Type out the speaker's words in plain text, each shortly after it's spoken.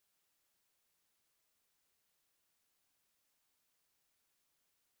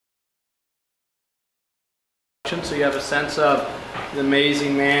so you have a sense of the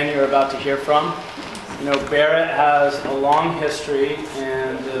amazing man you're about to hear from. You know, Barrett has a long history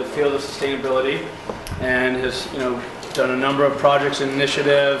in the field of sustainability and has, done a number of projects and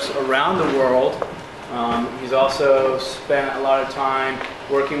initiatives around the world. He's also spent a lot of time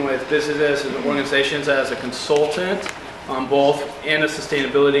working with businesses and organizations as a consultant, both in a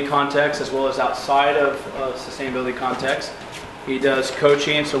sustainability context as well as outside of a sustainability context. He does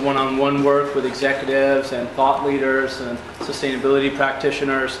coaching, so one-on-one work with executives and thought leaders and sustainability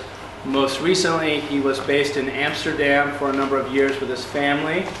practitioners. Most recently, he was based in Amsterdam for a number of years with his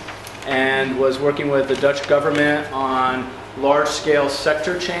family and was working with the Dutch government on large-scale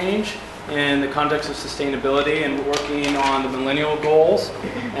sector change in the context of sustainability and working on the millennial goals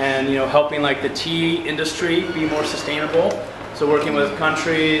and helping like the tea industry be more sustainable. So working with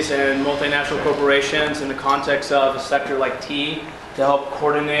countries and multinational corporations in the context of a sector like tea to help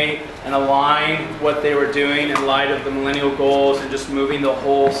coordinate and align what they were doing in light of the millennial goals and just moving the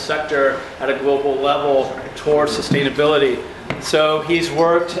whole sector at a global level towards sustainability. So he's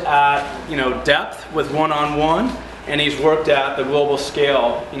worked at depth with one-on-one, and he's worked at the global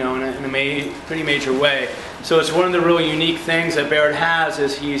scale in a pretty major way. So it's one of the really unique things that Barrett has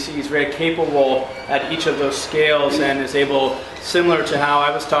is he's very capable at each of those scales and is able, similar to how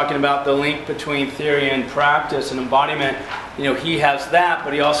I was talking about the link between theory and practice and embodiment, he has that,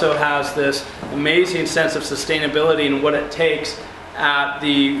 but he also has this amazing sense of sustainability and what it takes at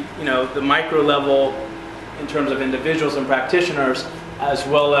the the micro level in terms of individuals and practitioners, as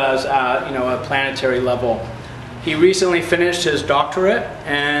well as at a planetary level. He recently finished his doctorate,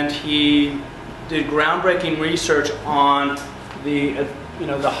 and he did groundbreaking research on the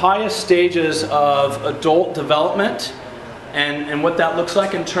highest stages of adult development and what that looks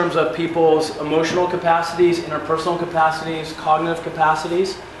like in terms of people's emotional capacities, interpersonal capacities, cognitive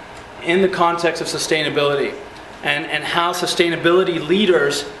capacities in the context of sustainability, and how sustainability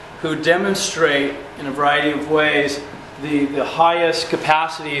leaders who demonstrate in a variety of ways the highest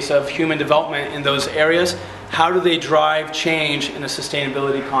capacities of human development in those areas, how do they drive change in a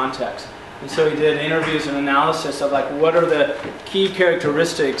sustainability context? And so he did interviews and analysis of what are the key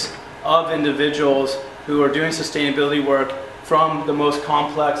characteristics of individuals who are doing sustainability work from the most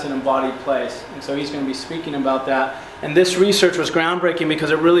complex and embodied place. And so he's going to be speaking about that. And this research was groundbreaking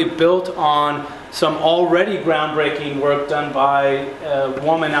because it really built on some already groundbreaking work done by a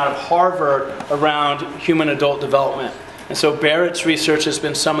woman out of Harvard around human adult development. And so Barrett's research has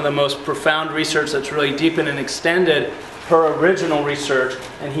been some of the most profound research that's really deepened and extended her original research,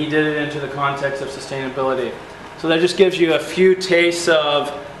 and he did it into the context of sustainability. So that just gives you a few tastes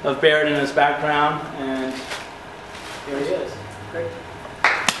of Barrett and his background, and here he is. Great.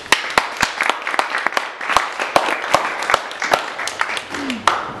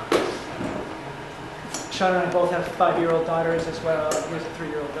 Sean and I both have 5-year-old daughters as well. He has a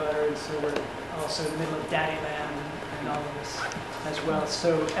 3-year-old daughter, and so we're also in the middle of daddy land and all of this as well.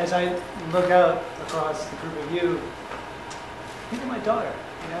 So as I look out across the group of you, think of my daughter,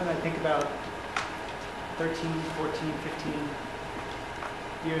 and I think about 13, 14, 15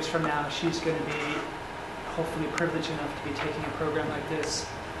 years from now, she's going to be hopefully privileged enough to be taking a program like this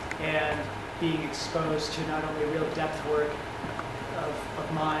and being exposed to not only real depth work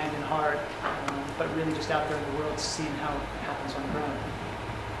of mind and heart, but really just out there in the world, seeing how it happens on the ground.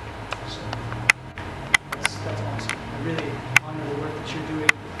 So that's awesome. I really honor the work that you're doing,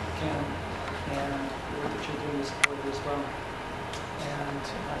 Cam, and the work that you're doing is supported as well.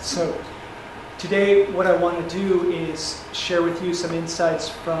 And so today what I want to do is share with you some insights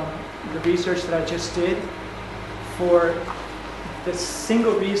from the research that I just did, for the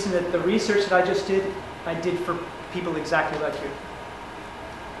single reason that the research that I did for people exactly like you.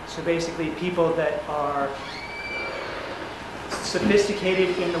 So basically people that are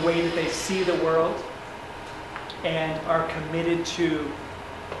sophisticated in the way that they see the world and are committed to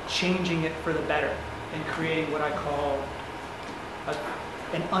changing it for the better and creating what I call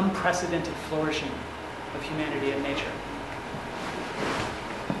an unprecedented flourishing of humanity and nature.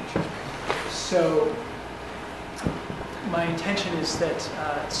 So my intention is that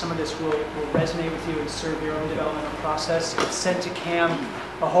some of this will resonate with you and serve your own developmental process. It's sent to Cam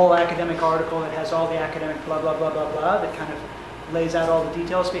a whole academic article that has all the academic blah, blah, blah, blah, blah, that kind of lays out all the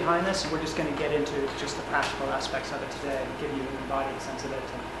details behind this. And we're just going to get into just the practical aspects of it today and give you an embodied sense of it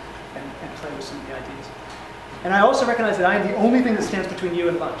and play with some of the ideas. And I also recognize that I am the only thing that stands between you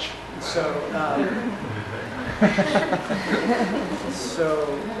and lunch. So, so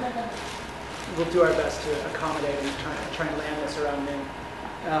we'll do our best to accommodate and try and land this around noon,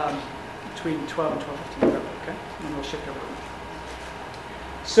 between 12 and 12:15, okay? And then we'll shift over.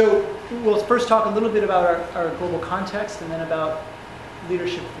 So we'll first talk a little bit about our global context and then about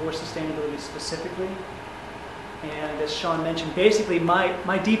leadership for sustainability specifically. And as Sean mentioned, basically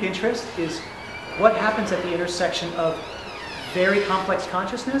my deep interest is what happens at the intersection of very complex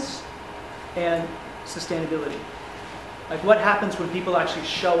consciousness and sustainability. Like what happens when people actually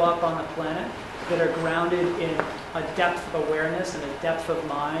show up on the planet that are grounded in a depth of awareness and a depth of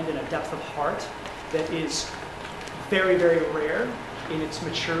mind and a depth of heart that is very, very rare in its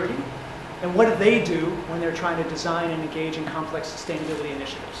maturity. And what do they do when they're trying to design and engage in complex sustainability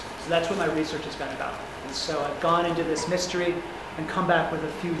initiatives? So that's what my research has been about. And so I've gone into this mystery and come back with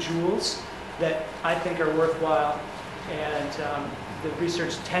a few jewels that I think are worthwhile. And the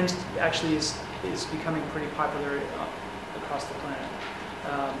research actually is becoming pretty popular across the planet.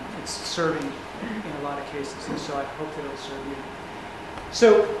 It's serving in a lot of cases, and so I hope that it'll serve you.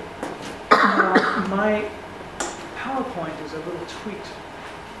 So my PowerPoint is a little tweaked.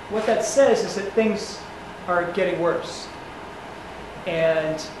 What that says is that things are getting worse.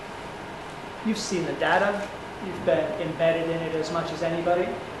 And you've seen the data. You've been embedded in it as much as anybody.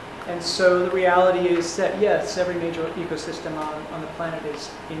 And so the reality is that, yes, every major ecosystem on the planet is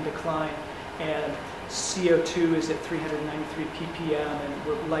in decline. And CO2 is at 393 ppm, and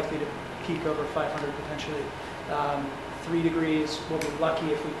we're likely to peak over 500 potentially. 3 degrees, we'll be lucky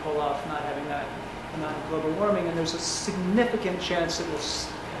if we pull off not having that amount of global warming. And there's a significant chance that we'll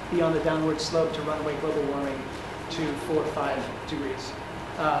be on the downward slope to runaway global warming to 4 or 5 degrees.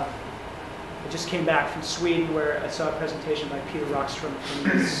 I just came back from Sweden where I saw a presentation by Peter Rockström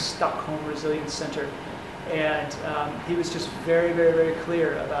from the Stockholm Resilience Center. And he was just very, very, very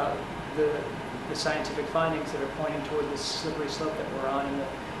clear about the scientific findings that are pointing toward this slippery slope that we're on and the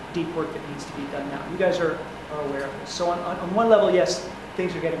deep work that needs to be done now. You guys are aware of this. So on one level, yes,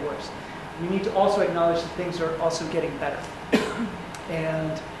 things are getting worse. We need to also acknowledge that things are also getting better.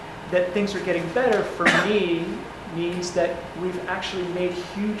 And that things are getting better for me means that we've actually made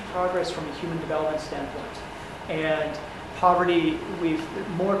huge progress from a human development standpoint. And poverty,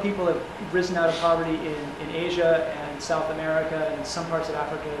 more people have risen out of poverty in Asia and South America and in some parts of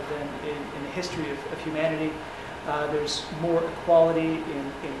Africa than in the history of humanity. There's more equality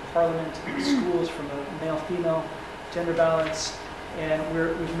in parliament, in schools from a male-female gender balance, and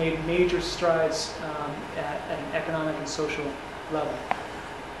we've made major strides at an economic and social level.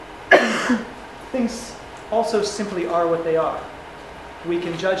 Things also simply are what they are. We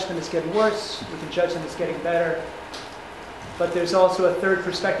can judge them as getting worse, we can judge them as getting better, but there's also a third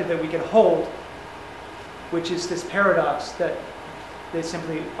perspective that we can hold, which is this paradox that they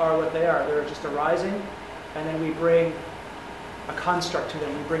simply are what they are. They're just arising, and then we bring a construct to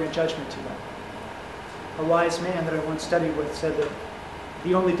them, we bring a judgment to them. A wise man that I once studied with said that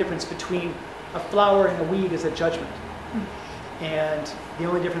the only difference between a flower and a weed is a judgment. And the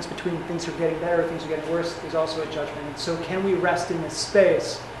only difference between things are getting better or things are getting worse is also a judgment. And so can we rest in this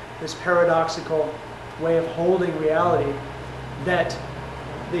space, this paradoxical way of holding reality, that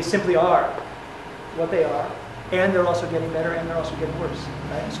they simply are what they are, and they're also getting better, and they're also getting worse,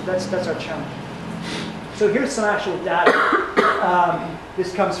 right? So that's our challenge. So here's some actual data.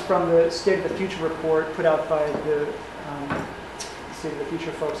 This comes from the State of the Future report put out by the State of the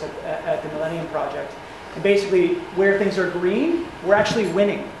Future folks at the Millennium Project. And basically, where things are green, we're actually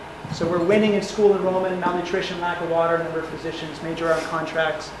winning. So we're winning in school enrollment, malnutrition, lack of water, number of physicians, major armed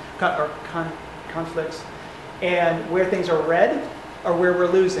conflicts. And where things are red are where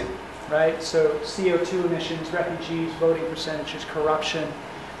we're losing, right? So CO2 emissions, refugees, voting percentages, corruption.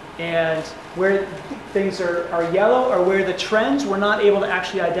 And where things are yellow are where the trends, we're not able to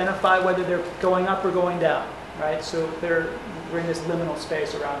actually identify whether they're going up or going down, right? So we're in this liminal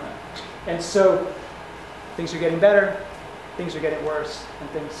space around them. And so things are getting better, things are getting worse, and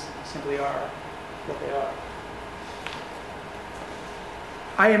things simply are what they are.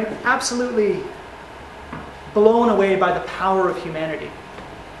 I am absolutely blown away by the power of humanity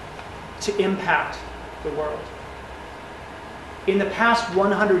to impact the world. In the past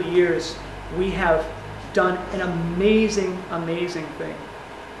 100 years, we have done an amazing, amazing thing.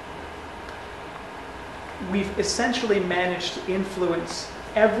 We've essentially managed to influence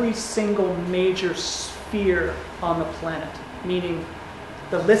every single major sphere on the planet, meaning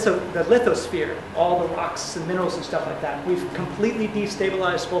the lithosphere, all the rocks and minerals and stuff like that. We've completely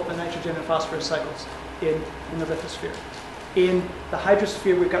destabilized both the nitrogen and phosphorus cycles in the lithosphere. In the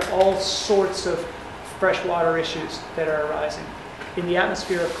hydrosphere, we've got all sorts of freshwater issues that are arising. In the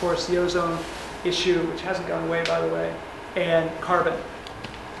atmosphere, of course, the ozone issue, which hasn't gone away, by the way, and carbon.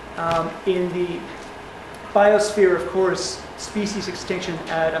 In the biosphere, of course, species extinction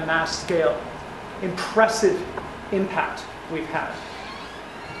at a mass scale. Impressive impact we've had.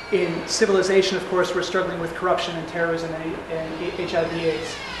 in civilization, of course, we're struggling with corruption and terrorism and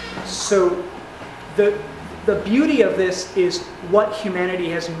HIV/AIDS. So the beauty of this is what humanity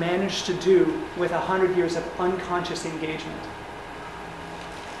has managed to do with 100 years of unconscious engagement.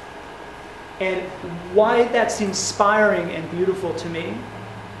 And why that's inspiring and beautiful to me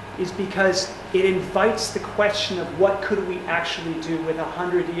is because it invites the question of what could we actually do with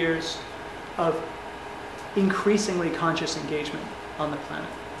 100 years of increasingly conscious engagement on the planet.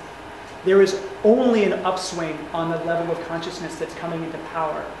 There is only an upswing on the level of consciousness that's coming into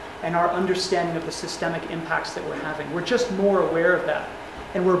power and our understanding of the systemic impacts that we're having. We're just more aware of that,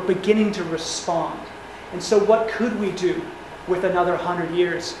 and we're beginning to respond. And so what could we do with another 100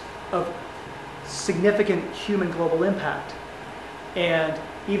 years of significant human global impact and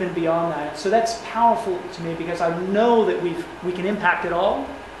even beyond that? So that's powerful to me because I know that we can impact it all.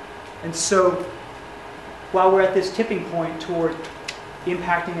 And so while we're at this tipping point toward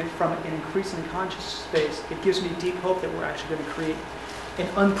impacting it from an increasingly conscious space, it gives me deep hope that we're actually going to create an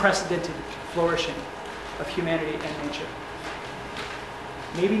unprecedented flourishing of humanity and nature.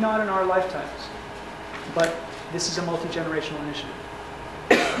 Maybe not in our lifetimes, but this is a multi-generational initiative.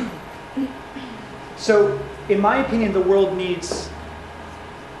 So, in my opinion, the world needs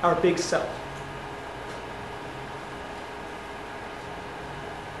our big self.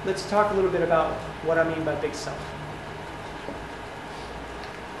 Let's talk a little bit about what I mean by big self.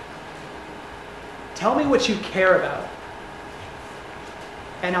 Tell me what you care about,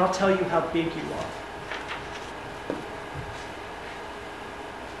 and I'll tell you how big you are.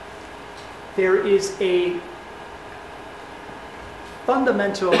 There is a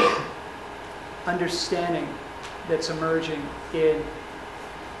fundamental understanding that's emerging in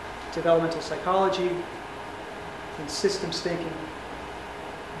developmental psychology, in systems thinking,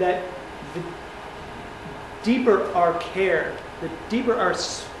 that the deeper our care, the deeper our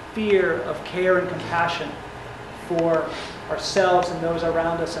sphere of care and compassion for ourselves and those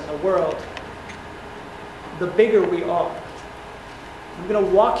around us and the world, the bigger we are. I'm going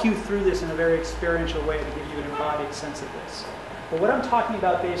to walk you through this in a very experiential way to give you an embodied sense of this. But what I'm talking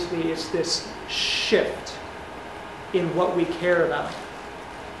about basically is this shift in what we care about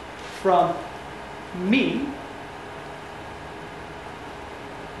from me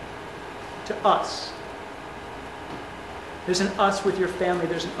to us. There's an us with your family,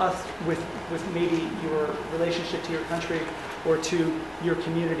 there's an us with maybe your relationship to your country or to your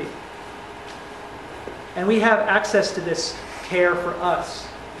community. And we have access to this care for us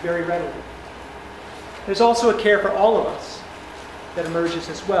very readily. There's also a care for all of us that emerges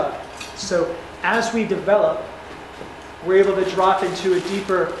as well. So as we develop, we're able to drop into a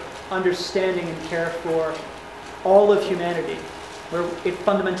deeper understanding and care for all of humanity, where it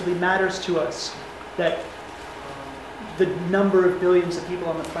fundamentally matters to us that the number of billions of people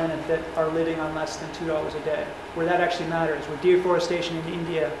on the planet that are living on less than $2 a day, where that actually matters, where deforestation in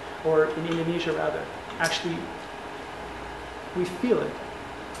India, or in Indonesia rather, actually, we feel it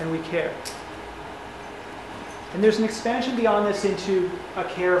and we care. And there's an expansion beyond this into a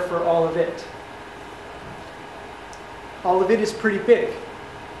care for all of it. All of it is pretty big.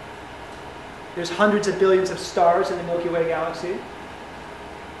 There's hundreds of billions of stars in the Milky Way galaxy.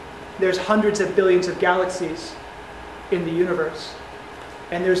 There's hundreds of billions of galaxies in the universe.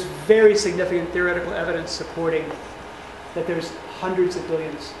 And there's very significant theoretical evidence supporting that there's hundreds of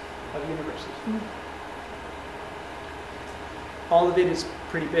billions of universes. All of it is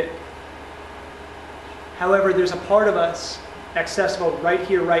pretty big. However, there's a part of us accessible right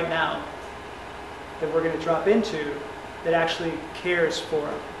here, right now, that we're going to drop into that actually cares for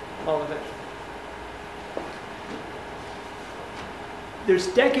all of it. There's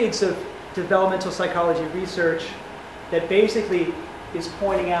decades of developmental psychology research that basically is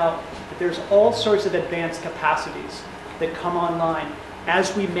pointing out that there's all sorts of advanced capacities that come online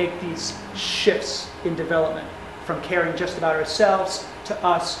as we make these shifts in development from caring just about ourselves to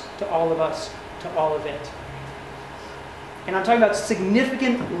us, to all of us, to all of it. And I'm talking about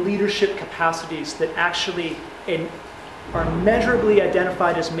significant leadership capacities that actually are measurably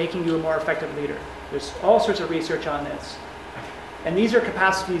identified as making you a more effective leader. There's all sorts of research on this. And these are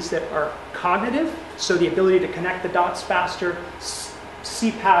capacities that are cognitive, so the ability to connect the dots faster,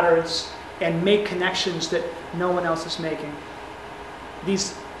 see patterns, and make connections that no one else is making.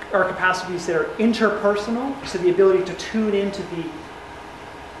 These are capacities that are interpersonal, so the ability to tune into the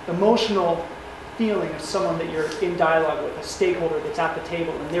emotional feeling of someone that you're in dialogue with, a stakeholder that's at the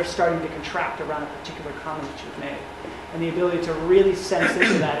table, and they're starting to contract around a particular comment that you've made. And the ability to really sense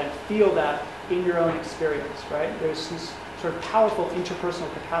into that and feel that in your own experience, right? There's these sort of powerful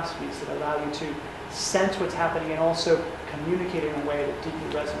interpersonal capacities that allow you to sense what's happening and also communicate in a way that deeply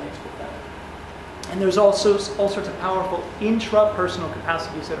resonates with them. And there's also all sorts of powerful intrapersonal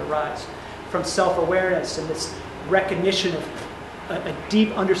capacities that arise from self-awareness and this recognition of a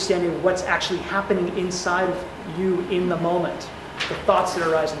deep understanding of what's actually happening inside of you in the moment. The thoughts that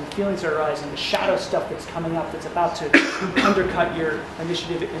are arising, the feelings that are arising, the shadow stuff that's coming up that's about to undercut your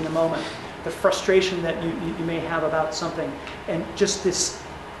initiative in the moment, the frustration that you may have about something, and just this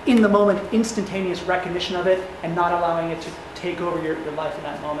in the moment instantaneous recognition of it and not allowing it to take over your life in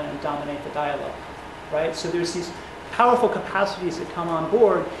that moment and dominate the dialogue, right? So there's these powerful capacities that come on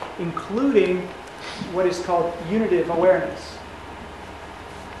board, including what is called unitive awareness,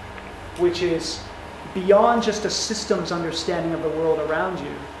 which is beyond just a systems understanding of the world around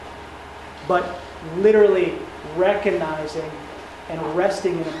you, but literally recognizing and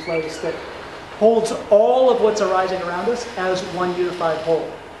resting in a place that holds all of what's arising around us as one unified whole.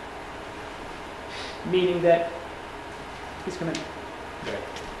 Meaning that, please come in.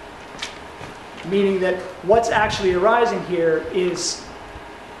 Meaning that what's actually arising here is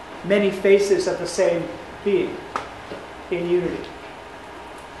many faces of the same being in unity,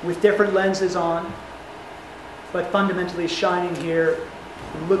 with different lenses on, but fundamentally shining here,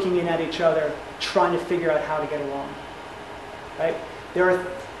 looking in at each other, trying to figure out how to get along. Right? There are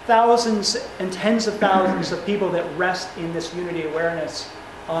thousands and tens of thousands of people that rest in this unity awareness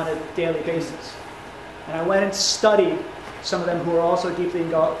on a daily basis. And I went and studied some of them who are also deeply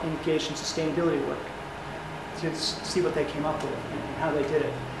engaged in sustainability work to see what they came up with and how they did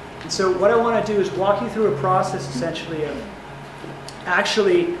it. And so what I want to do is walk you through a process essentially of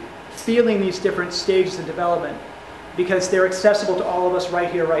actually feeling these different stages of development, because they're accessible to all of us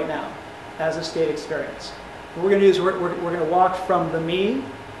right here, right now, as a state experience. What we're going to do is we're going to walk from the me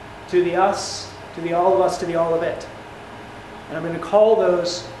to the us, to the all of us, to the all of it. And I'm going to call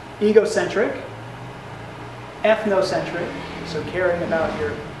those egocentric, ethnocentric, so caring about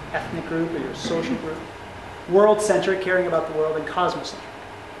your ethnic group or your social group, world-centric, caring about the world, and cosmocentric.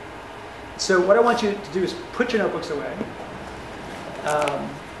 So what I want you to do is put your notebooks away.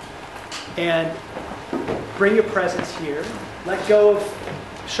 And bring your presence here. Let go of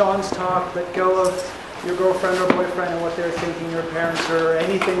Sean's talk. Let go of your girlfriend or boyfriend and what they're thinking, your parents, or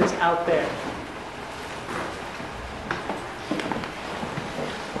anything that's out there.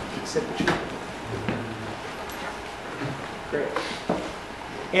 Accept the truth. Great.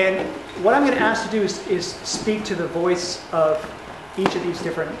 And what I'm going to ask you to do is speak to the voice of each of these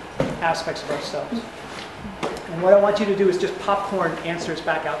different aspects of ourselves. And what I want you to do is just popcorn answers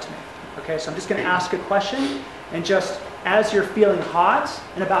back out to me. Okay, so I'm just going to ask a question, and just as you're feeling hot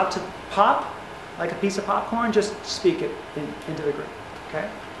and about to pop, like a piece of popcorn, just speak it into the group. Okay?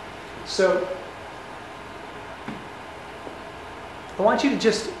 So I want you to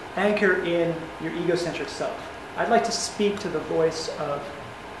just anchor in your egocentric self. I'd like to speak to the voice of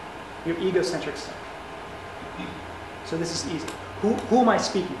your egocentric self. So this is easy. Who am I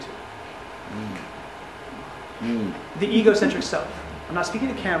speaking to? The egocentric self. I'm not speaking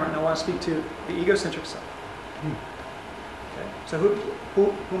to camera, and I want to speak to the egocentric self. Okay. So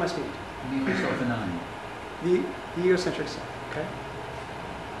who am I speaking to? You yourself and I. The egocentric self. Okay.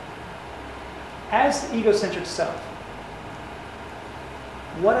 As the egocentric self,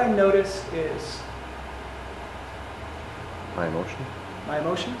 what I notice is my emotion. My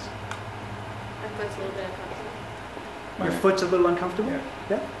emotions. My foot's a little bit uncomfortable. Your foot's a little uncomfortable.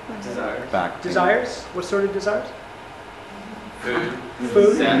 Yeah. Desires. Back. Desires. What sort of desires? Food.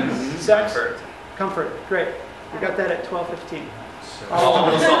 Food. Sex. Comfort. Comfort. Great. We got that at 12:15.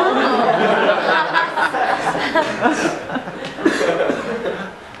 Almost all.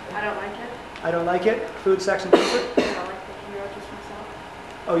 I don't like it. I don't like it. Food, sex, and comfort. I don't like thinking about just myself.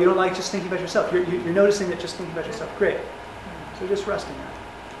 Oh, you don't like just thinking about yourself. You're noticing that just thinking about yourself. Great. So just resting there.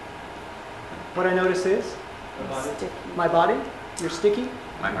 What I notice is my body. You're sticky.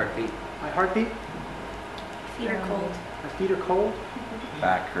 My heartbeat. My heartbeat. Feet are cold. My feet are cold.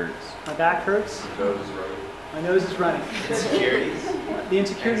 Back hurts. My back hurts. Nose is running. My nose is running. Insecurities. The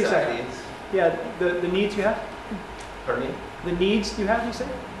insecurities I have. Anxieties. Yeah, the needs you have. Pardon me? The needs you have, you say?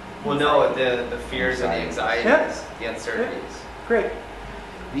 Well, no, the fears and the anxieties, Yeah. the uncertainties. Great.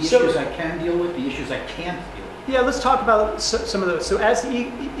 The So- issues I can deal with, the issues I can't deal with. Yeah, let's talk about some of those. So as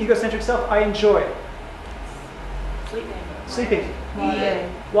the egocentric self, I enjoy Sleeping. sleeping, Eating.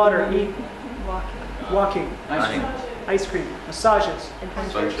 water, eat, Walking. walking, ice cream, massages,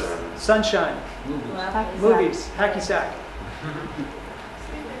 sunshine, movies, hacky sack.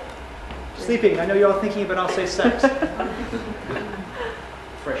 Sleeping. I know you're all thinking, but I'll say sex.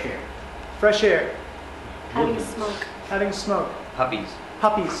 Fresh air. Fresh air. Having smoke. Having a smoke. Puppies.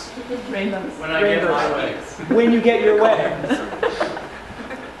 Puppies. Rainbows. When I get my way. When you get your way.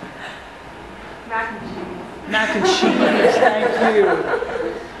 Mac and cheese. Mac and cheese. Thank you.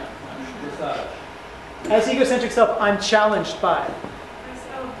 As egocentric self, I'm challenged by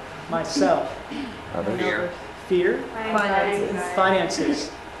myself. Others? Fear.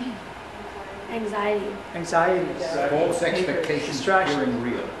 Finances. Anxiety. Anxieties. False expectations Distraction. appearing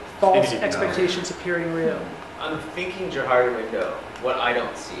real. False expectations appearing real. I'm thinking Johari would know what I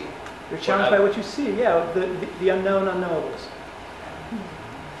don't see. You're challenged by what you see. Yeah, the unknown unknowables.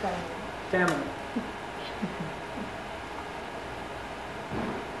 Family.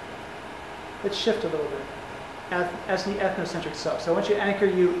 Let's shift a little bit. As the ethnocentric self. So I want you to anchor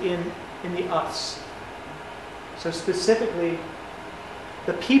you in the us. So specifically,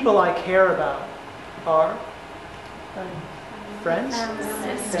 the people I care about are friends,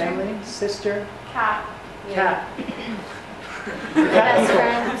 Sister. family, sister, Cat. cat. Best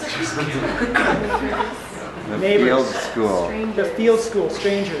Cat friends. The Neighbors. field school. The field school,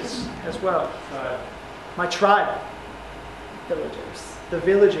 strangers as well. My tribe, Villagers. the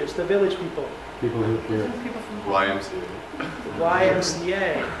villagers, the village people. People who care. People from YMCA.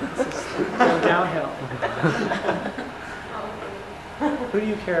 YMCA. This is going downhill. Who do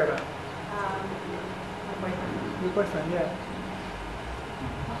you care about? my boyfriend. Your boyfriend, yeah.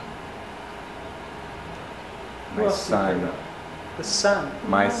 Who My else do you care son. about? The son.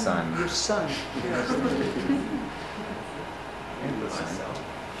 My son. Your son. Yes. And the son. Myself.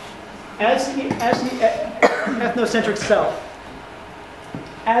 As the ethnocentric self,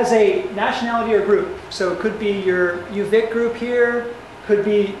 as a nationality or group, so it could be your UVic group here, could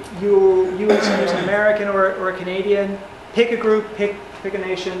be you as an American or a Canadian. Pick a group, pick a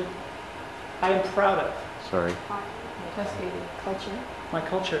nation. I am proud of Sorry. Cascadia. Culture. my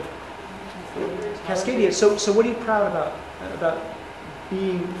culture. Cascadia. So what are you proud about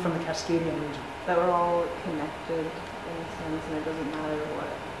being from the Cascadian region? That we're all connected in a sense, and it doesn't matter what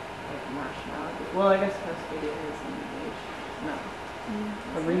nationality. Well, I guess Cascadia is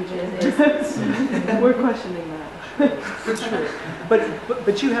a region. A region. We're questioning that. Sure.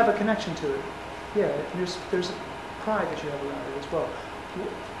 But you have a connection to it. Yeah, there's a pride that you have around it as well.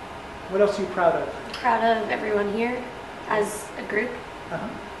 What else are you proud of? Proud of everyone here as a group. Uh-huh.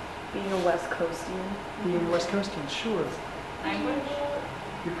 Being a West Coastian. Being West Coastian, sure. Language.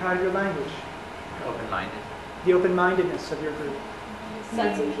 You're proud of your language. Open-minded. The open-mindedness of your group.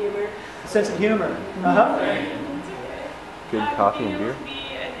 Sense of humor. Sense of humor. Uh-huh. Good coffee and beer. Be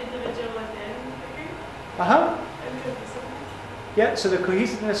an individual within the group Uh-huh. and cohesiveness. Yeah, so the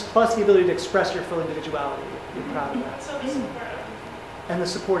cohesiveness plus the ability to express your full individuality. You're proud of that. So the support of And the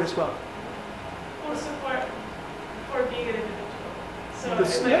support as well. full support for being an individual. So The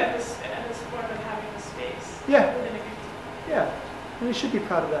it's s- like yeah. and the support of having a space Yeah. within a group. Yeah. And you should be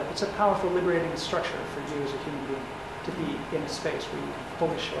proud of that. It's a powerful, liberating structure for you as a human being to be in a space where you can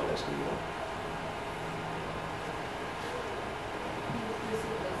fully show up as who you are.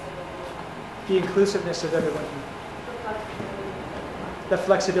 The inclusiveness of everyone. The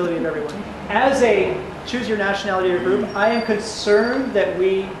flexibility of everyone. As a choose your nationality or group, I am concerned that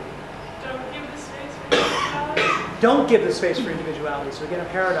we Don't give the space for individuality. don't give the space for individuality. So again, a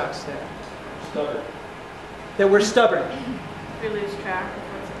paradox there. Stubborn. That we're stubborn. We lose track of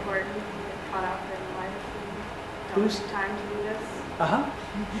what's important. We get caught up in life. And don't Who's- have time to do this. Uh-huh.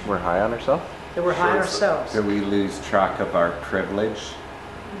 We're high on ourselves. That we're high on ourselves. Do we lose track of our privilege?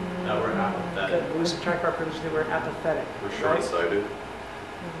 Now we're apathetic. We lose track of our privilege, that we're apathetic. We're Right? short-sighted.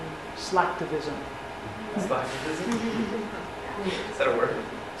 Slacktivism. Slacktivism? Is that a word?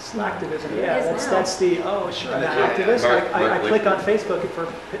 Slacktivism, yeah, It is that's the, oh, sure, I'm an Yeah, yeah. activist. Mark I click Lickman. on Facebook for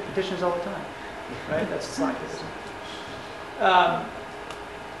petitions all the time, right? That's slacktivism.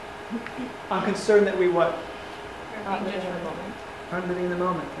 I'm concerned that we what? Being judgmental. Aren't living in the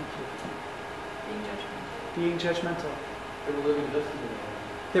moment, thank Being judgmental. you. Being judgmental. They were living just in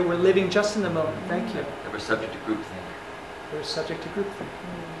the That we're living just in the moment, thank you. That we're subject to groupthink. We're subject to groupthink.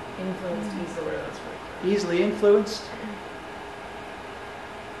 Influenced easily. Easily influenced.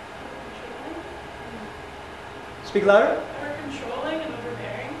 Speak louder. That we're controlling and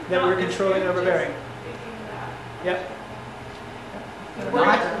overbearing. That Not we're this controlling and group, just overbearing. thinking that. Yep.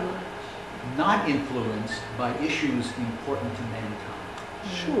 Not influenced by issues important to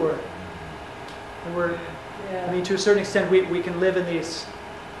mankind. Sure. And I mean, to a certain extent, we can live in these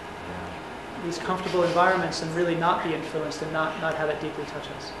comfortable environments and really not be influenced and not have it deeply touch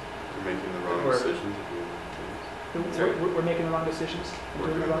us. We're making the wrong We're- decisions. We're making the wrong decisions and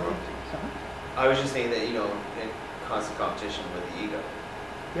doing the wrong things. Uh-huh. I was just saying that, in constant competition with the ego.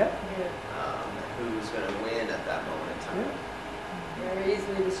 Yeah. Who's going to win at that moment in Yeah, Very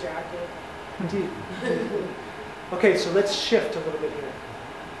easily distracted. indeed. Okay, so let's shift a little bit here.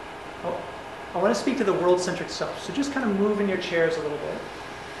 Oh, I want to speak to the world-centric self. So just kind of move in your chairs a little bit.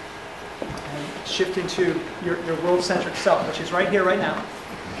 And shift into your world-centric self, which is right here, right now.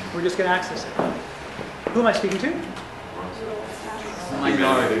 We're just going to access it. Who am I speaking to?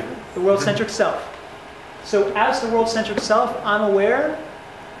 Minority. The world-centric self. So as the world-centric self, I'm aware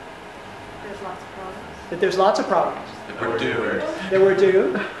There's lots of problems. that there's lots of problems. We're due. That we're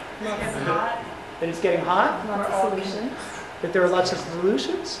due, It's hot. that it's getting hot, Lots of solutions. that there are lots of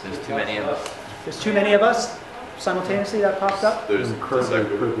solutions. There's too many of us. There's too many of us. Simultaneously, that popped up. There's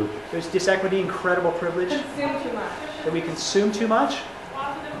incredibly privileged. There's disequity, incredible privilege, Consume too much. that we consume too much,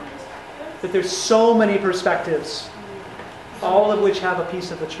 Lots of different perspectives. that there's so many perspectives, all of which have a piece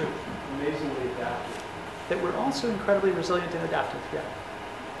of the truth. Amazingly adaptive. That we're also incredibly resilient and adaptive, yeah.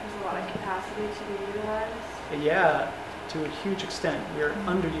 There's a lot of capacity to be utilized. Yeah, to a huge extent, we're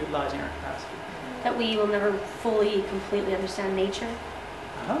underutilizing our capacity. That we will never fully, completely understand nature.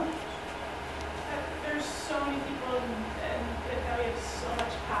 Uh-huh. There's so many people and that we have so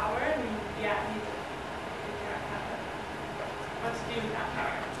much power and we need to figure out what to do with that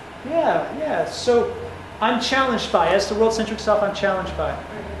power. Yeah. So I'm challenged by, as the world-centric self, I'm challenged by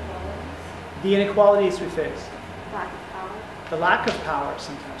the inequalities we face, Lack of power. the lack of power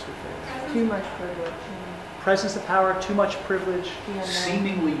sometimes we face, Too much privilege. presence of power, too much privilege. The unknown.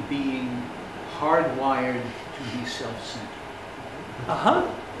 Seemingly being hardwired to be self-centered. Uh-huh.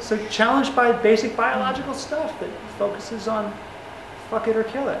 So challenged by basic biological stuff that focuses on fuck it or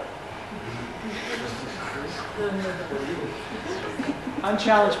kill it. I'm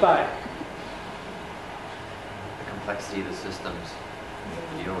challenged by The complexity of the systems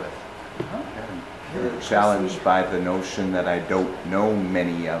you deal with. Challenged by the notion that I don't know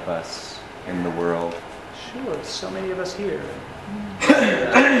many of us in the world. Sure, so many of us here.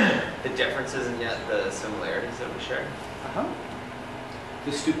 The differences and yet the similarities that we share. Uh-huh.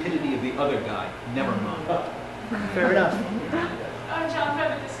 The stupidity of the other guy, never mind. Fair enough. I'm challenged by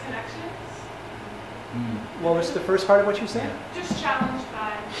the disconnections. What was the first part of what you said? Just challenged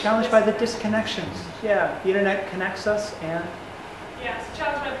by. Challenged by the disconnections. Yeah, the internet connects us and Yes,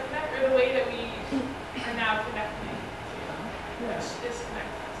 challenged by the way that we are now connecting yeah, to disconnect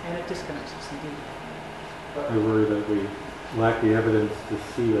us. and it disconnects us indeed. I worry that we lack the evidence to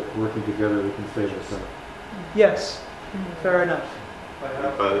see that working together we can save ourselves. Yes, fair enough.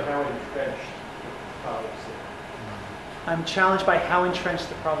 How entrenched problems. I'm challenged by how entrenched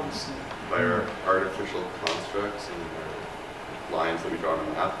the problems seem. By our artificial constructs and our lines that we draw on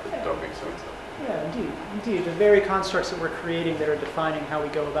a map that don't make sense. Yeah, indeed. The very constructs that we're creating that are defining how we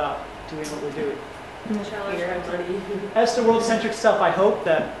go about doing what we're doing. Challenge by money. As the world-centric self, I hope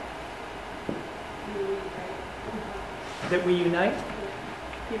that we unite,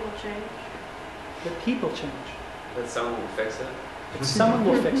 People change. that people change, That someone will fix it. that someone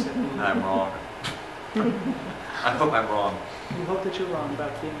will fix it. I'm wrong. I hope I'm wrong. You hope that you're wrong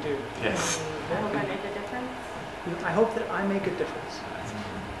about being due. Yes. I hope I make a difference. I hope that I make a difference.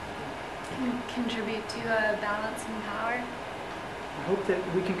 Contribute to a balance in power. I hope that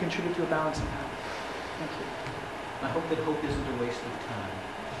we can contribute to a balance in power. Thank you. I hope that hope isn't a waste of time.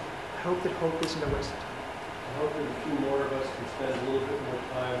 I hope that hope isn't a waste of time. I hope that a few more of us can spend a little bit more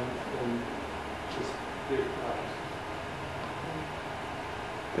time on this big problem.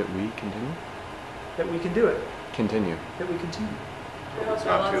 That we continue? That we can do it. Continue. That we continue. I hope it's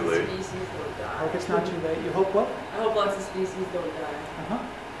not too late. Species don't I die. hope it's not too late. You hope what? I hope lots of species don't die. Uh-huh.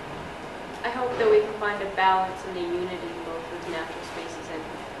 I hope that we can find a balance and a unity in both of the natural spaces and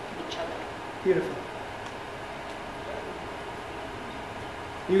each other. Beautiful.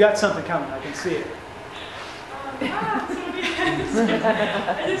 You got something coming. I can see it. I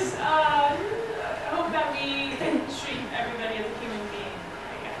just hope that we can treat everybody as a human being,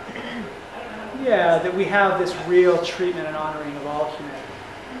 I guess. I don't know how to Yeah, that we have this real treatment and honoring of all humanity.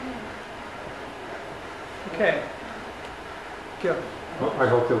 Okay. Go. Well, I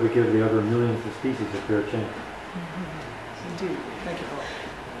hope that we give the other millions of species a fair chance. Indeed. Thank you, Paul.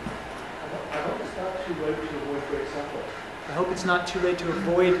 I hope it's not too late to avoid great suffering. I hope it's not too late to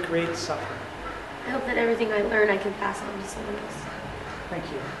avoid great suffering. I hope that everything I learn I can pass on to someone else. Thank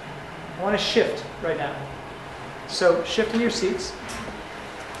you. I want to shift right now. So shift in your seats.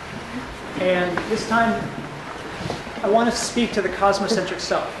 And this time, I want to speak to the cosmocentric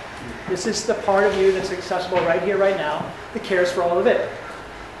self. This is the part of you that's accessible right here, right now, that cares for all of it.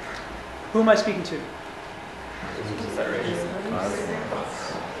 Who am I speaking to?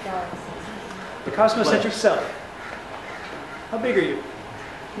 The cosmocentric self. How big are you?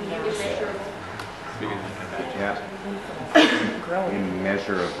 Yeah. Growing.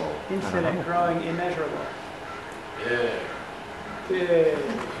 Immeasurable. Infinite, growing, immeasurable. Yeah. Big.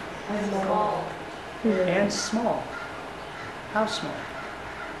 Small. And small. How small?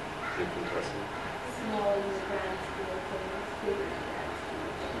 Infinitesimal. Small in the grand scale of things, bigger in the grand scale of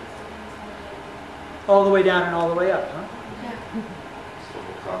things. All the way down and all the way up, huh? Yeah. It's the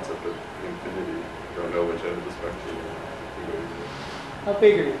whole concept of infinity. You don't know which end of the spectrum you go to. How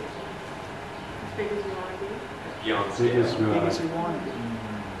big are you? As big as you want to be. Beyond Big as scale. Big as you want to be.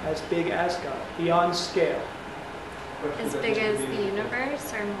 As big as God. Beyond scale. As big as the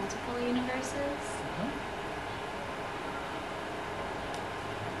universe or multiple universes?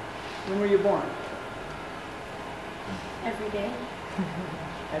 When were you born? Every day.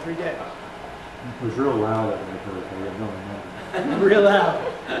 Every day. It was real loud at my birthday, I don't remember. Real loud.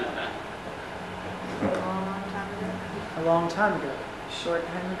 A long time ago. A long time ago. Short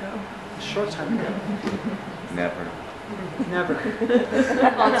time ago. A short time ago. Never. Never.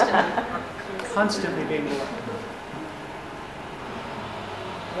 Constantly. Constantly being born.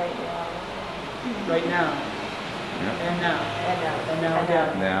 Right now. Right now. Yeah. And now. And now. And now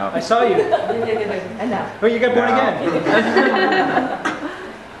again. Now. I saw you. And now. Oh, you got born Now. again.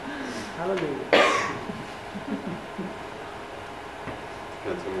 Hallelujah.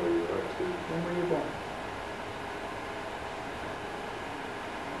 Depends on where you are too. When were you born?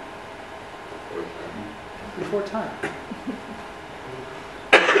 Before Before time. time.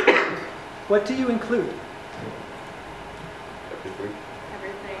 What do you include? Everything.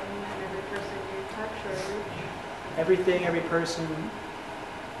 Everything and every person you touch or reach. Everything, every person,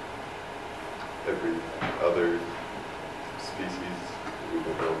 Every other species we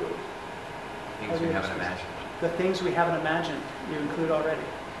will know of. Things we haven't imagined. the things we haven't imagined, you include already.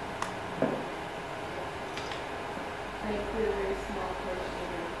 I include a very small portion of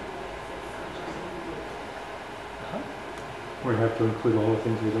everything that exists, which is immediate. We have to include all the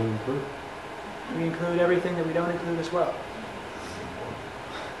things we don't include. We include everything that we don't include as well.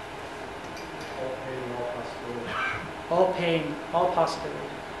 All pain, all possibility. All pain, all possibility.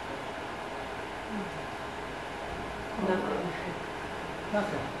 Nothing.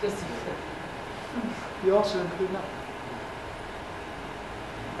 Nothing. Just. You also include nothing.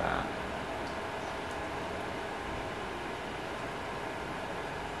 That.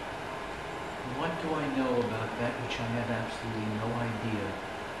 What do I know about that which I have absolutely no idea?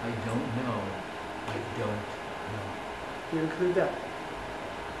 I don't know. I don't know. You include that.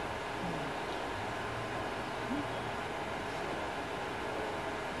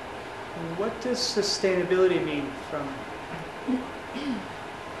 And what does sustainability mean from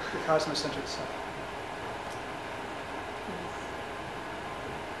the cosmocentric side?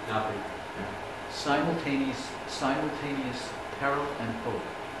 Nothing. Simultaneous peril and hope.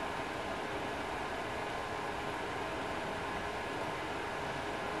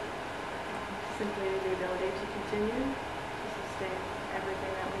 Simply the ability to continue to sustain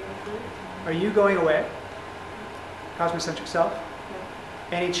everything that we include. Are you going away? Cosmocentric self?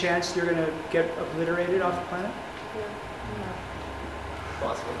 No. Any chance you're going to get obliterated off the planet? No.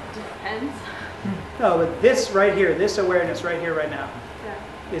 Possible. Depends. No, but this right here, this awareness right here, right now,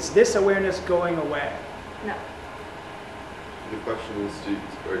 Yeah. is this awareness going away? No. The question is,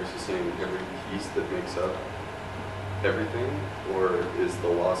 are you saying every piece that makes up everything, or is the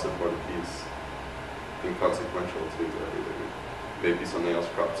loss of one piece inconsequential to everything? Maybe something else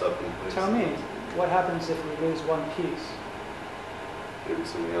crops up in place. Tell me, what happens if we lose one piece? Maybe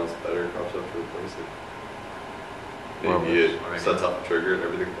something else better crops up to replace it. Well, Maybe it sets off a trigger and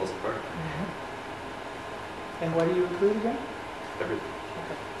everything falls apart. And what do you include again? Everything.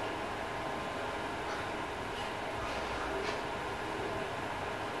 Okay.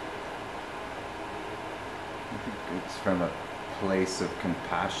 I think it's from a place of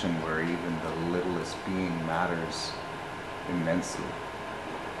compassion where even the littlest being matters immensely.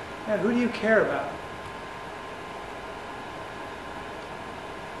 Yeah, who do you care about?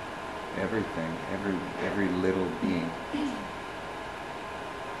 Everything, every little being.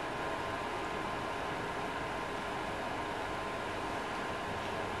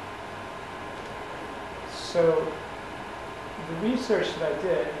 So, the research that I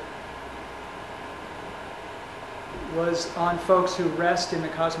did was on folks who rest in the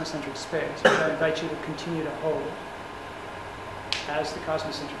cosmocentric space, which I invite you to continue to hold as the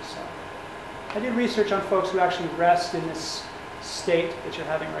cosmocentric self. I did research on folks who actually rest in this state that you're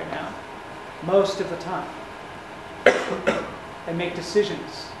having right now, most of the time, and make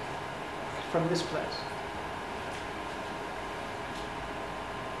decisions from this place.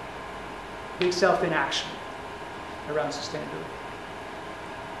 Big self in action around sustainability.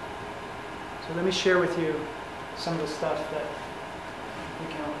 So let me share with you some of the stuff that we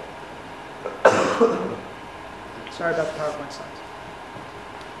can. Sorry about the PowerPoint slides.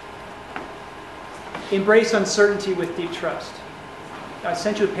 Embrace uncertainty with deep trust. I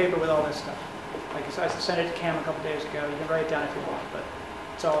sent you a paper with all this stuff. Like I sent it to Cam a couple days ago. You can write it down if you want, but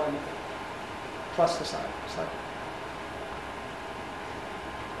it's all in it. Plus the slide.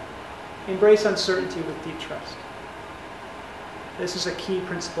 Embrace uncertainty with deep trust. This is a key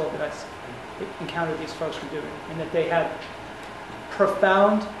principle that I've encountered these folks were doing, and that they had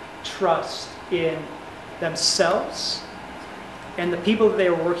profound trust in themselves and the people that they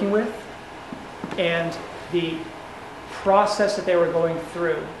were working with and the process that they were going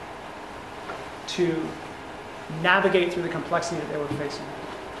through to navigate through the complexity that they were facing.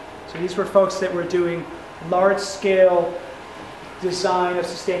 So these were folks that were doing large-scale design of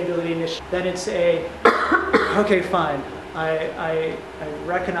sustainability initiatives. Then it's a, okay, fine, I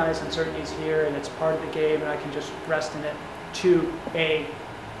recognize uncertainties here and it's part of the game and I can just rest in it, to a,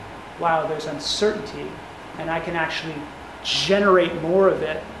 wow, there's uncertainty and I can actually generate more of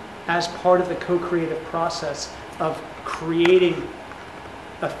it as part of the co-creative process of creating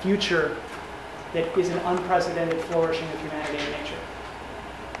a future that is an unprecedented flourishing of humanity and nature.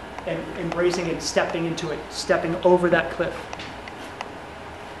 And embracing it, stepping into it, stepping over that cliff.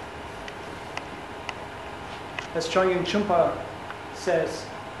 As Chongyun Chumpa says,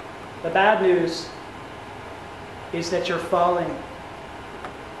 the bad news is that you're falling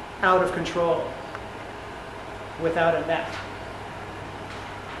out of control without a net.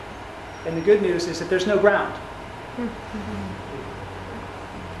 And the good news is that there's no ground.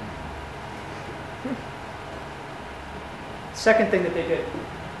 Second thing that they did,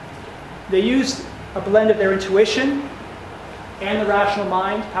 they used a blend of their intuition and the rational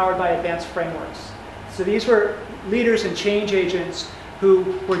mind powered by advanced frameworks. So these were leaders and change agents who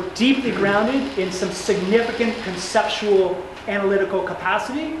were deeply grounded in some significant conceptual analytical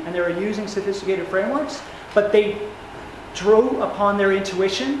capacity, and they were using sophisticated frameworks, but they drew upon their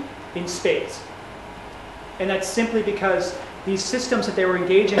intuition in spades. And that's simply because these systems that they were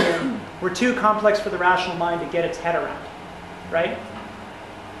engaging in were too complex for the rational mind to get its head around, right?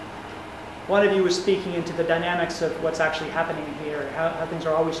 One of you was speaking into the dynamics of what's actually happening here, how things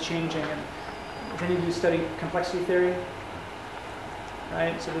are always changing. And if any of you study complexity theory,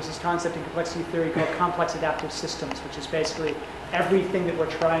 right? So there's this concept in complexity theory called complex adaptive systems, which is basically everything that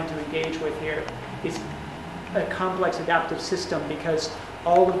we're trying to engage with here is a complex adaptive system, because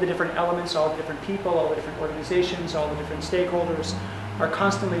all of the different elements, all the different people, all the different organizations, all the different stakeholders are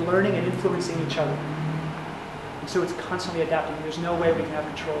constantly learning and influencing each other. And so it's constantly adapting. There's no way we can have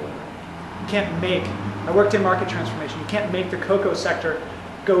control over it. You can't make, I worked in market transformation, you can't make the cocoa sector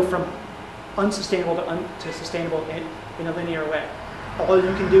go from unsustainable to sustainable in a linear way. All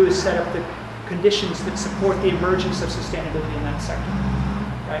you can do is set up the conditions that support the emergence of sustainability in that sector,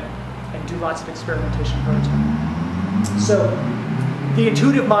 right? And do lots of experimentation and prototyping. So the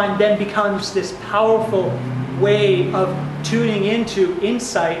intuitive mind then becomes this powerful way of tuning into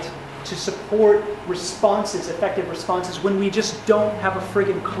insight to support responses, effective responses, when we just don't have a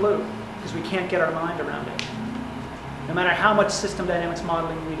friggin' clue, because we can't get our mind around it. No matter how much system dynamics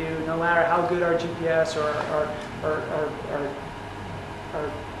modeling we do, no matter how good our GPS or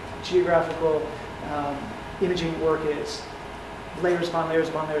our geographical imaging work is, layers upon layers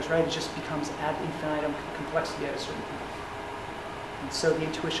upon layers, right? It just becomes ad infinitum complexity at a certain point. And so the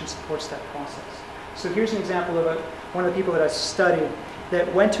intuition supports that process. So here's an example of one of the people that I studied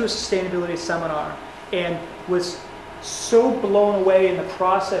that went to a sustainability seminar and was so blown away in the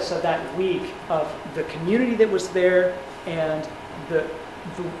process of that week of the community that was there and the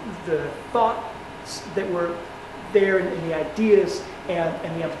thoughts that were there and the ideas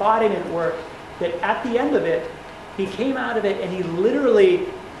and the embodiment work, that at the end of it, he came out of it and he literally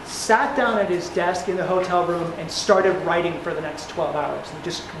sat down at his desk in the hotel room and started writing for the next 12 hours. He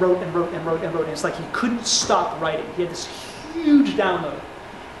just wrote and wrote and wrote and wrote. And it's like he couldn't stop writing. He had this huge download.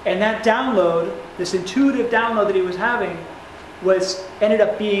 And that download, this intuitive download that he was having, ended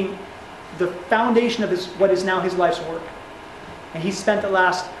up being the foundation of what is now his life's work. And he spent the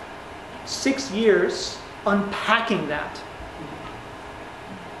last 6 years unpacking that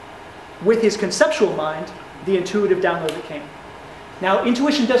with his conceptual mind, the intuitive download that came. Now,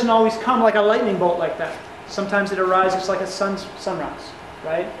 intuition doesn't always come like a lightning bolt like that. Sometimes it arises like a sunrise,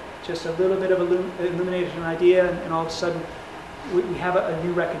 right? Just a little bit of illumination, an idea, and all of a sudden we have a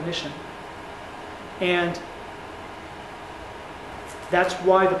new recognition. And that's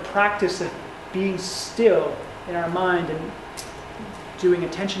why the practice of being still in our mind and doing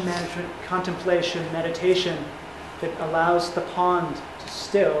attention management, contemplation, meditation that allows the pond to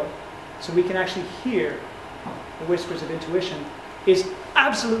still, so we can actually hear the whispers of intuition, is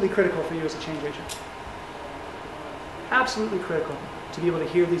absolutely critical for you as a change agent. Absolutely critical to be able to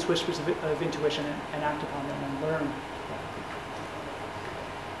hear these whispers of intuition and act upon them and learn.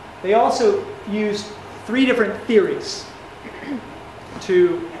 They also used 3 different theories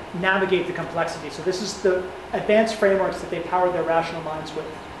to navigate the complexity. So this is the advanced frameworks that they powered their rational minds with.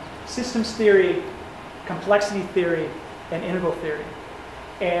 Systems theory, complexity theory, and integral theory.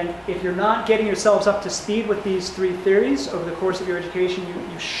 And if you're not getting yourselves up to speed with these 3 theories over the course of your education,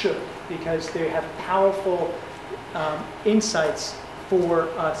 you should, because they have powerful insights for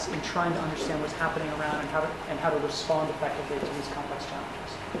us in trying to understand what's happening around and how to respond effectively to these complex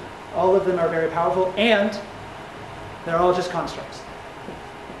challenges. All of them are very powerful, and they're all just constructs.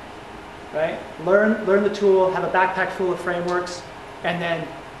 Right? Learn the tool, have a backpack full of frameworks, and then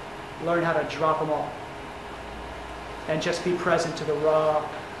learn how to drop them all. And just be present to the raw,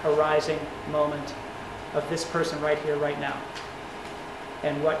 arising moment of this person right here, right now.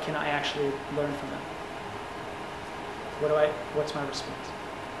 And what can I actually learn from them? What's my response?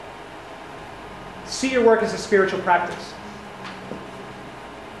 See your work as a spiritual practice.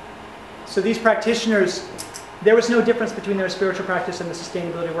 So these practitioners, there was no difference between their spiritual practice and the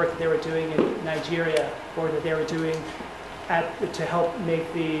sustainability work that they were doing in Nigeria or that they were doing to help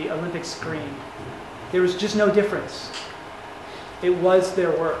make the Olympics green. There was just no difference. It was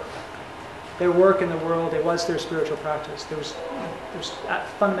their work. Their work in the world, it was their spiritual practice. There's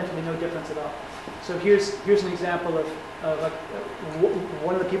fundamentally no difference at all. So here's an example of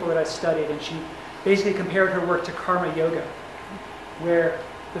one of the people that I studied, and she basically compared her work to karma yoga, where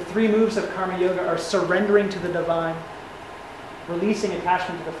the 3 moves of karma yoga are surrendering to the divine, releasing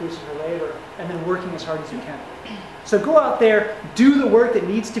attachment to the fruits of your labor, and then working as hard as you can. So go out there, do the work that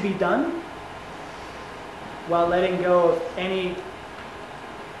needs to be done, while letting go of any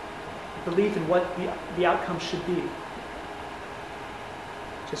belief in what the outcome should be.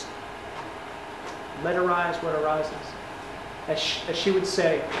 Just let arise what arises. As she would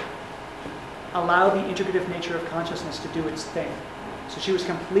say, allow the integrative nature of consciousness to do its thing. So she was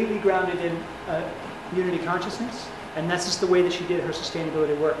completely grounded in unity consciousness, and that's just the way that she did her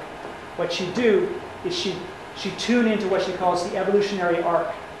sustainability work. What she'd do is she'd tune into what she calls the evolutionary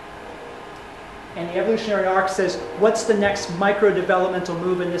arc. And the evolutionary arc says, what's the next micro-developmental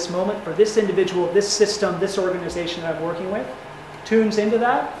move in this moment for this individual, this system, this organization that I'm working with? Tunes into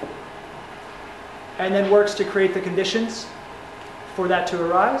that, and then works to create the conditions for that to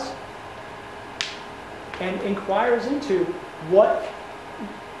arise, and inquires into what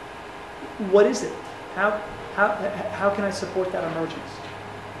is it? How can I support that emergence?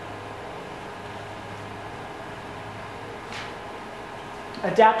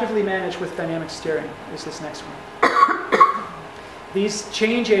 Adaptively managed with dynamic steering is this next one. These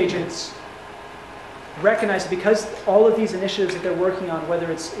change agents recognize that because all of these initiatives that they're working on,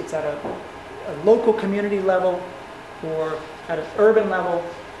 whether it's at a local community level or at an urban level,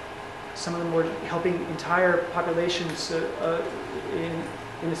 some of them were helping entire populations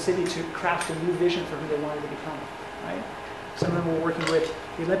in the city to craft a new vision for who they wanted to become. Right? Some of them were working with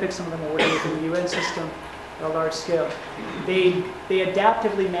the Olympics, some of them were working with the UN system at a large scale. They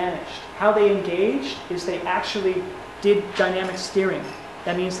adaptively managed. How they engaged is they actually did dynamic steering.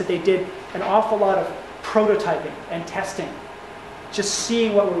 That means that they did an awful lot of prototyping and testing, just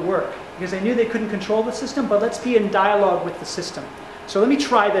seeing what would work. Because they knew they couldn't control the system, but let's be in dialogue with the system. So let me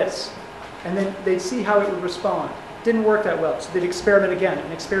try this. And then they'd see how it would respond. Didn't work that well, so they'd experiment again,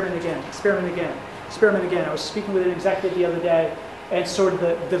 and experiment again, experiment again, experiment again. I was speaking with an executive the other day, and sort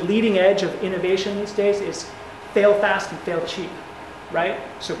of the leading edge of innovation these days is fail fast and fail cheap, right?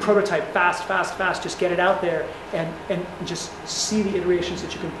 So prototype fast, fast, fast, just get it out there, and just see the iterations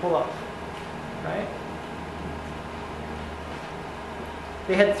that you can pull off, right?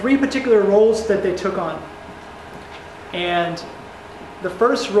 They had 3 particular roles that they took on. And the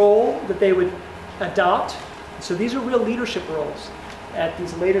first role that they would adopt, so these are real leadership roles at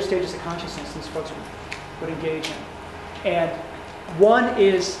these later stages of consciousness these folks would engage in. And one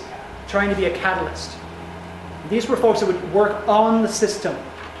is trying to be a catalyst. These were folks that would work on the system.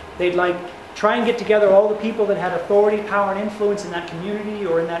 They'd try and get together all the people that had authority, power, and influence in that community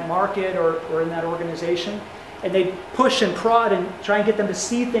or in that market or in that organization. And they'd push and prod and try and get them to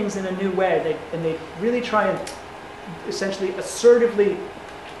see things in a new way. They'd really try and essentially assertively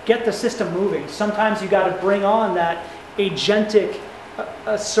get the system moving. Sometimes you got to bring on that agentic,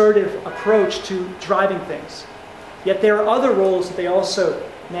 assertive approach to driving things. Yet there are other roles that they also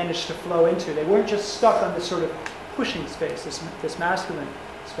managed to flow into. They weren't just stuck on this sort of pushing space, this masculine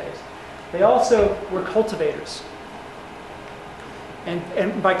space. They also were cultivators.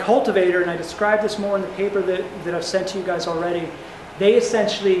 And by cultivator, and I described this more in the paper that I've sent to you guys already, they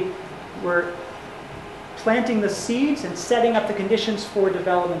essentially were planting the seeds and setting up the conditions for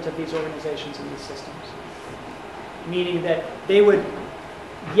development of these organizations and these systems. Meaning that they would,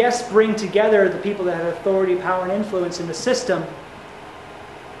 yes, bring together the people that had authority, power, and influence in the system,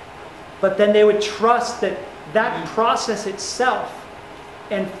 but then they would trust that that process itself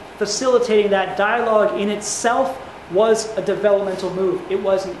and facilitating that dialogue in itself was a developmental move. It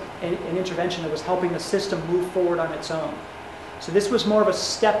wasn't an intervention that was helping the system move forward on its own. So this was more of a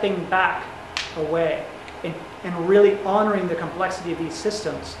stepping back away and really honoring the complexity of these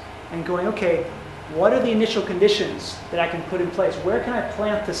systems and going, okay, what are the initial conditions that I can put in place? Where can I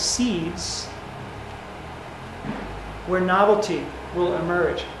plant the seeds where novelty will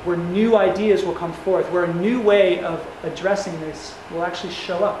emerge, where new ideas will come forth, where a new way of addressing this will actually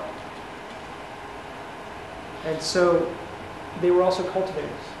show up? And so they were also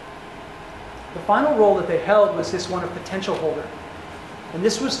cultivators. The final role that they held was this one of potential holder. And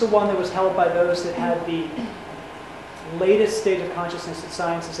this was the one that was held by those that had the latest state of consciousness that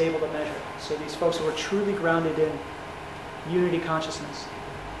science is able to measure. So these folks who were truly grounded in unity consciousness.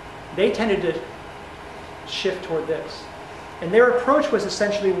 They tended to shift toward this. And their approach was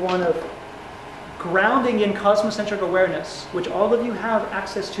essentially one of grounding in cosmocentric awareness, which all of you have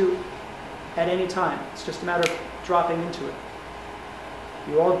access to at any time. It's just a matter of dropping into it.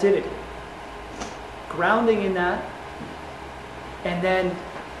 You all did it. Grounding in that, and then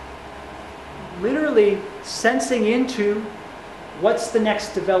literally sensing into what's the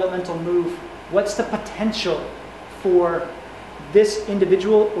next developmental move, what's the potential for this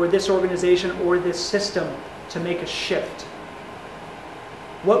individual or this organization or this system to make a shift.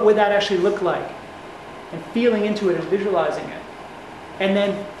 What would that actually look like? And feeling into it and visualizing it. And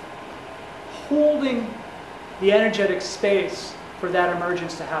then holding the energetic space for that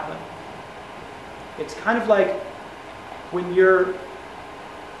emergence to happen. It's kind of like when you're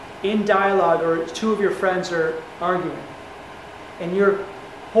in dialogue or two of your friends are arguing and you're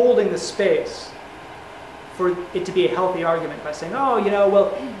holding the space for it to be a healthy argument by saying, oh,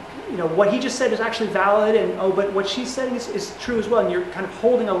 what he just said is actually valid, and oh, but what she's saying is true as well. And you're kind of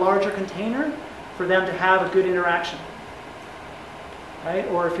holding a larger container for them to have a good interaction. Right?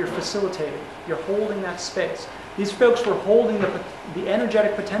 Or if you're facilitating, you're holding that space. These folks were holding the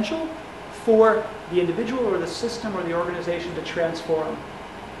energetic potential for the individual or the system or the organization to transform.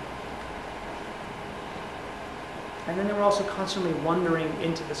 And then they were also constantly wondering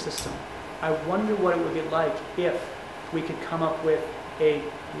into the system. I wonder what it would be like if we could come up with a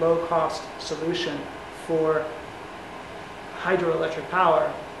low-cost solution for hydroelectric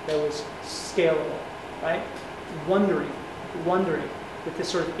power that was scalable, right? Wondering with this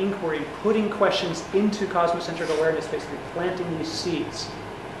sort of inquiry, putting questions into cosmocentric awareness, basically planting these seeds.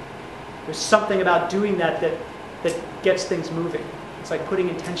 There's something about doing that gets things moving. It's like putting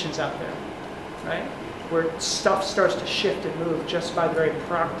intentions out there, right? Where stuff starts to shift and move just by the very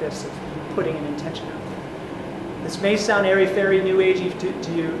practice of putting an intention out there. This may sound airy-fairy, new agey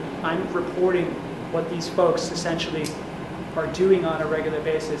to you. I'm reporting what these folks essentially are doing on a regular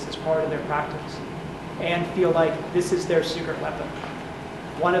basis as part of their practice and feel like this is their secret weapon.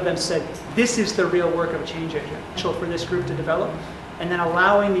 One of them said, this is the real work of a change agent for this group to develop, and then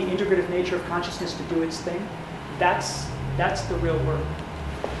allowing the integrative nature of consciousness to do its thing. That's the real work.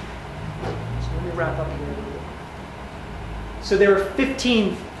 So let me wrap up here a little bit. So there are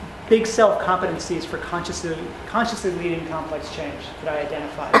 15 big self competencies for consciously leading complex change that I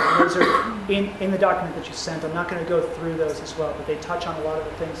identified. And those are in the document that you sent. I'm not going to go through those as well, but they touch on a lot of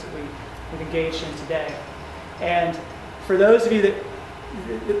the things that we've engaged in today. And for those of you that,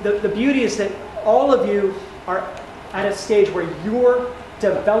 the beauty is that all of you are at a stage where your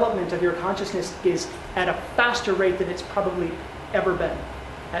development of your consciousness is at a faster rate than it's probably ever been,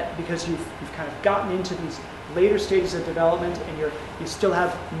 because you've kind of gotten into these later stages of development, and you still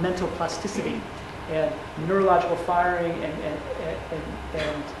have mental plasticity and neurological firing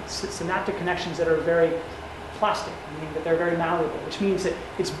and synaptic connections that are very plastic, meaning that they're very malleable, which means that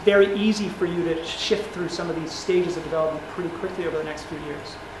it's very easy for you to shift through some of these stages of development pretty quickly over the next few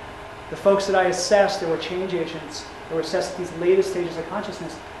years. The folks that I assessed, that were change agents, that were assessed at these latest stages of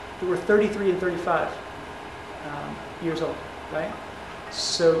consciousness, they were 33 and 35 years old, right?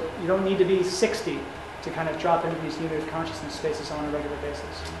 So you don't need to be 60 to kind of drop into these unit of consciousness spaces on a regular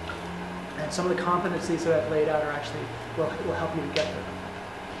basis. And some of the competencies that I've laid out are actually will help you to get there.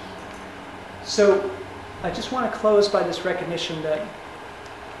 So I just want to close by this recognition that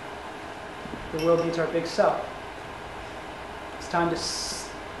the world needs our big self. It's time to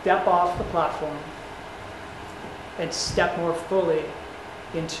step off the platform and step more fully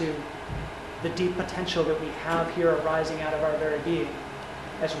into the deep potential that we have here arising out of our very being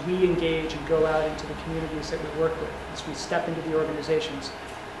as we engage and go out into the communities that we work with, as we step into the organizations,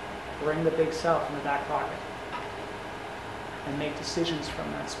 bring the big self in the back pocket and make decisions from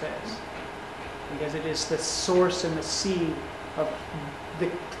that space. Because it is the source and the seed of the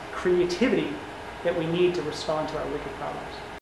creativity that we need to respond to our wicked problems.